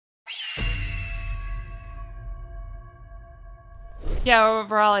Yeah,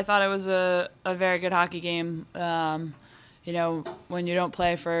 overall, I thought it was a very good hockey game. When you don't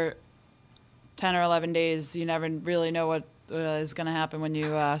play for 10 or 11 days, you never really know what is going to happen when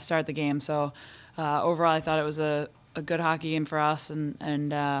you start the game. So overall, I thought it was a good hockey game for us,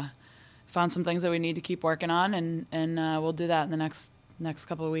 and found some things that we need to keep working on, and we'll do that in the next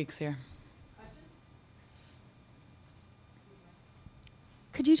couple of weeks here.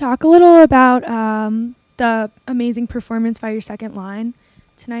 Could you talk a little about the amazing performance by your second line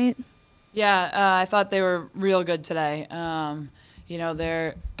tonight? Yeah, I thought they were real good today.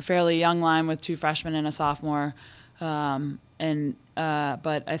 They're a fairly young line with two freshmen and a sophomore, but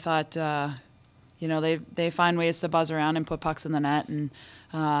I thought they find ways to buzz around and put pucks in the net, and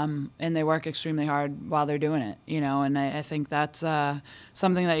they work extremely hard while they're doing it. And I think that's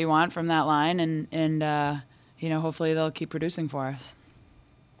something that you want from that line, and hopefully they'll keep producing for us.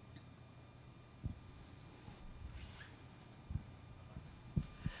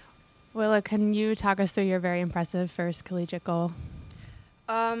 Willow, can you talk us through your very impressive first collegiate goal?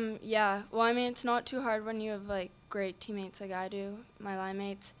 Yeah. Well, I mean, it's not too hard when you have, like, great teammates like I do, my line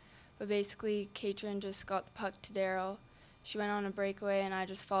mates. But basically, Katrin just got the puck to Daryl. She went on a breakaway, and I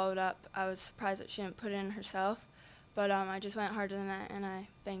just followed up. I was surprised that she didn't put it in herself. But I just went hard to the net, and I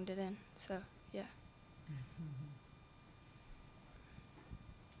banged it in. So, yeah.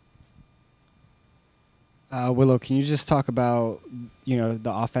 Willow, can you just talk about, the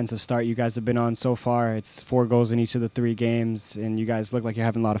offensive start you guys have been on so far? It's 4 goals in each of the 3 games, and you guys look like you're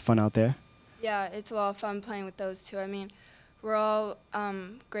having a lot of fun out there. Yeah, it's a lot of fun playing with those two. I mean, we're all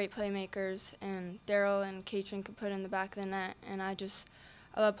great playmakers, and Daryl and Katrin could put in the back of the net, and I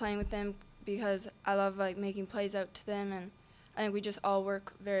love playing with them because I love, like, making plays out to them, and I think we just all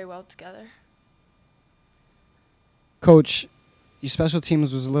work very well together. Coach, your special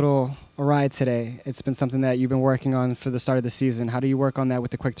teams was a little awry today. It's been something that you've been working on for the start of the season. How do you work on that with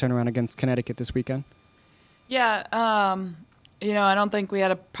the quick turnaround against Connecticut this weekend? Yeah, I don't think we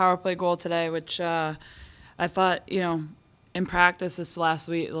had a power play goal today, which I thought, in practice the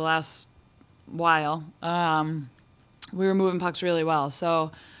last while, we were moving pucks really well.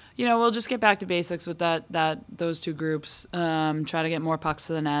 So, we'll just get back to basics with those two groups, try to get more pucks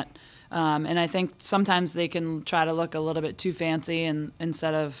to the net. And I think sometimes they can try to look a little bit too fancy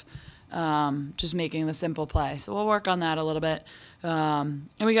instead of just making the simple play. So we'll work on that a little bit. And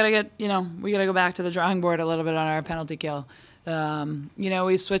we got to go back to the drawing board a little bit on our penalty kill.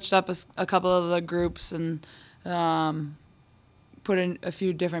 We switched up a couple of the groups and put in a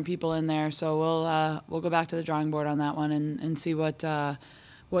few different people in there. So we'll go back to the drawing board on that one and see what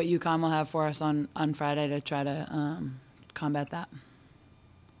UConn will have for us on Friday to try to combat that.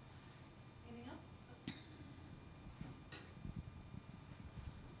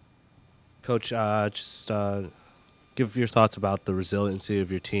 Coach, just give your thoughts about the resiliency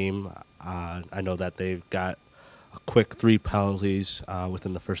of your team. I know that they've got a quick 3 penalties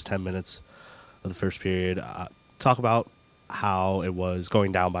within the first 10 minutes of the first period. Talk about how it was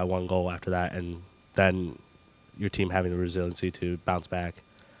going down by 1 goal after that, and then your team having the resiliency to bounce back.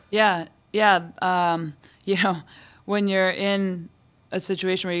 Yeah. When you're in a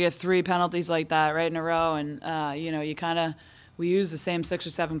situation where you get 3 penalties like that right in a row, and we use the same 6 or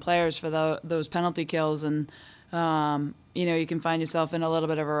 7 players for those penalty kills, and you can find yourself in a little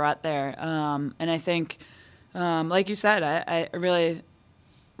bit of a rut there. And I think, like you said, I really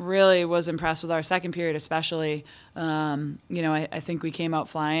was impressed with our second period, especially. I think we came out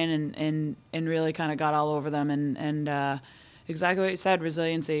flying and really kind of got all over them, and exactly what you said,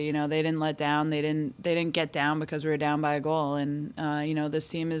 resiliency. They didn't let down. They didn't get down because we were down by a goal, and this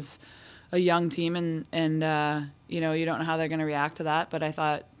team is a young team, and you don't know how they're going to react to that. But I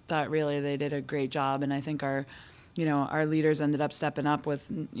thought really they did a great job, and I think our leaders ended up stepping up with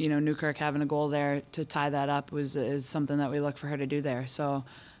Newkirk having a goal there to tie that up is something that we look for her to do there. So,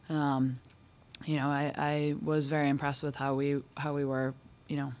 I was very impressed with how we were,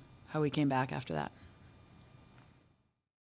 how we came back after that.